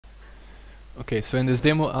Okay, so in this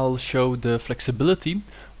demo I'll show the flexibility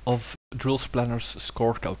of drools-planner's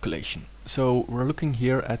score calculation. So we're looking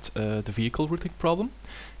here at the vehicle routing problem,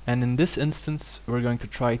 and in this instance we're going to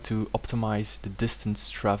try to optimize the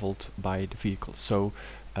distance traveled by the vehicle. So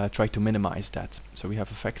try to minimize that. So we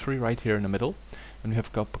have a factory right here in the middle, and we have a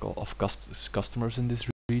couple of customers in this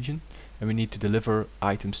region, and we need to deliver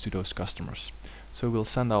items to those customers. So we'll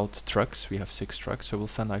send out trucks. We have 6 trucks, so we'll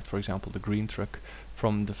send out, for example, the green truck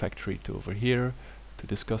from the factory to over here, to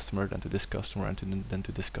this customer, then to this customer, and then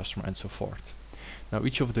to this customer, and so forth. Now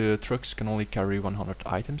each of the trucks can only carry 100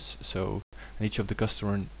 items, so and each of the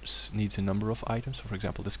customers needs a number of items. So for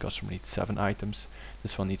example, this customer needs 7 items,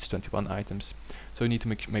 this one needs 21 items. So you need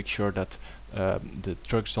to make sure that the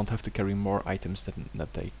trucks don't have to carry more items than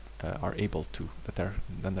that they are able to,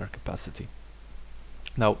 than their capacity.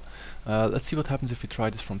 Now let's see what happens if we try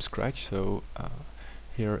this from scratch. So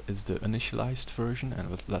here is the initialized version,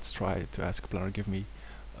 and let's try to ask Planner give me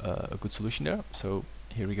a good solution there. So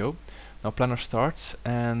here we go. Now Planner starts,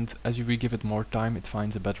 and as we give it more time, it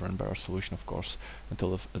finds a better and better solution, of course,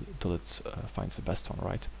 until it finds the best one,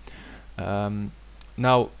 right?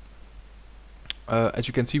 Now, as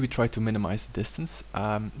you can see, we try to minimize the distance,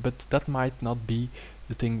 but that might not be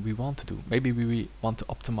the thing we want to do. Maybe we want to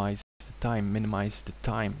optimize the time, minimize the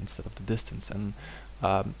time instead of the distance, and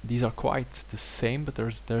these are quite the same, but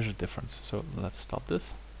there's a difference. So let's stop this,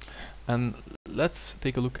 and let's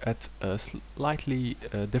take a look at a slightly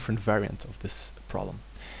different variant of this problem.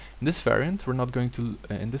 In this variant, we're not going to,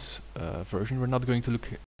 in this version, we're not going to look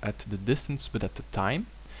at the distance, but at the time,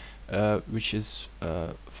 which is,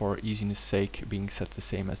 for easiness sake, being set the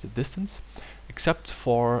same as the distance, except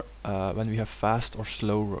for when we have fast or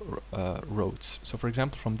slow roads. So for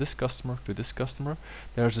example, from this customer to this customer,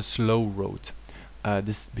 there's a slow road.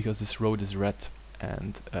 Because this road is red,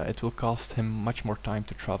 and it will cost him much more time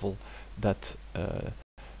to travel that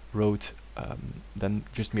road than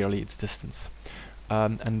just merely its distance.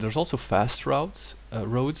 And there's also fast roads.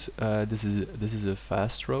 This is a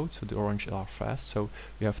fast road, so the orange are fast. So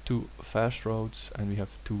we have 2 fast roads and we have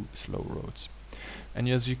 2 slow roads. And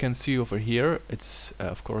as you can see over here, it's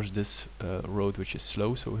of course this road which is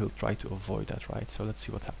slow, so he'll try to avoid that, right? So let's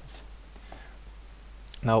see what happens.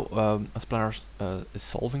 Now, as Planner is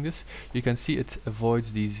solving this, you can see it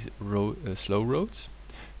avoids these slow roads,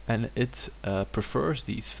 and it prefers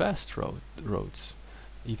these fast roads,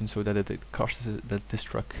 even so that it crosses that this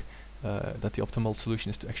truck, that the optimal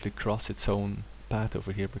solution is to actually cross its own path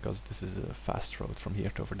over here, because this is a fast road from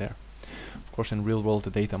here to over there. Of course, in real world,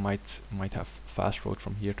 the data might have fast road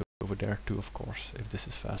from here to over there too, of course, if this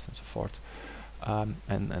is fast and so forth,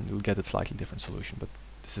 and you'll get a slightly different solution, but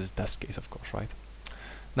this is test case, of course, right?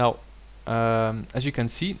 Now, as you can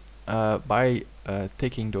see, by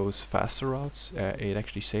taking those faster routes, it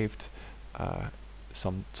actually saved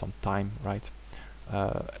some time, right?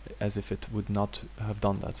 As if it would not have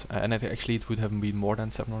done that, and actually it would have been more than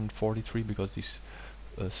 743, because these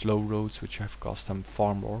slow roads, which have cost them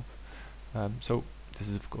far more. So this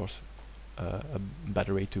is of course a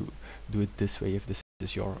better way to do it this way if this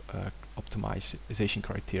is your optimization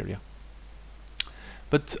criteria.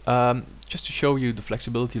 But just to show you the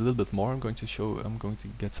flexibility a little bit more, I'm going to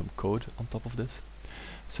get some code on top of this.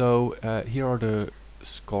 So here are the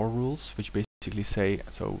score rules, which basically say,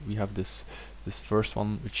 so we have this first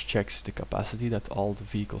one which checks the capacity, that all the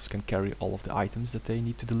vehicles can carry all of the items that they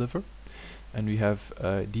need to deliver, and we have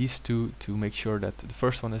these two to make sure that the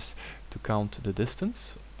first one is to count the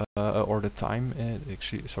distance or the time.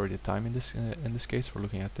 Actually, sorry, the time in this case. We're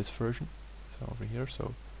looking at this version, so over here.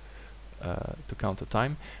 So to count the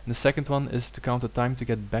time, and the second one is to count the time to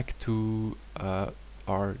get back to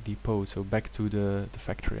our depot, so back to the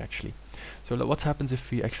factory actually. So what happens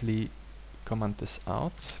if we actually comment this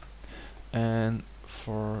out, and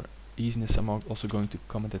for easiness I'm also going to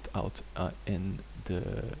comment it out in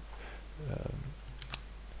the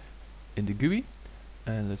GUI,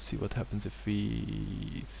 and let's see what happens if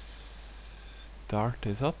we start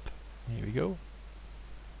this up. Here we go.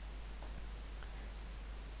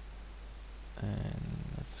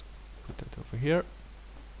 And let's put that over here.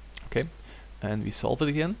 Okay, and we solve it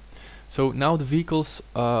again. So now the vehicles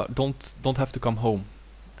don't have to come home.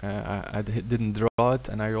 I didn't draw it,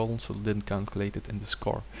 and I also didn't calculate it in the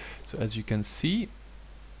score. So as you can see,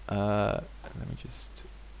 let me just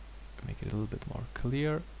make it a little bit more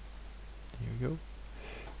clear. Here we go.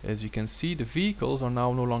 As you can see, the vehicles are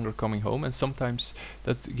now no longer coming home, and sometimes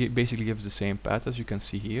that basically gives the same path as you can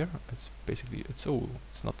see here. It's basically, it's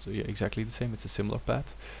not exactly the same, it's a similar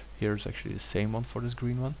path. Here's actually the same one for this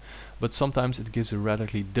green one, but sometimes it gives a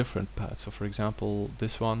radically different path. So for example,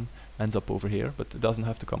 this one ends up over here, but it doesn't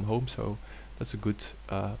have to come home, so that's a good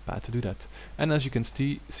path to do that. And as you can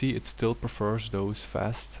see, it still prefers those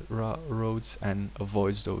fast roads and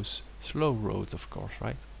avoids those slow roads, of course,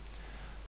 right?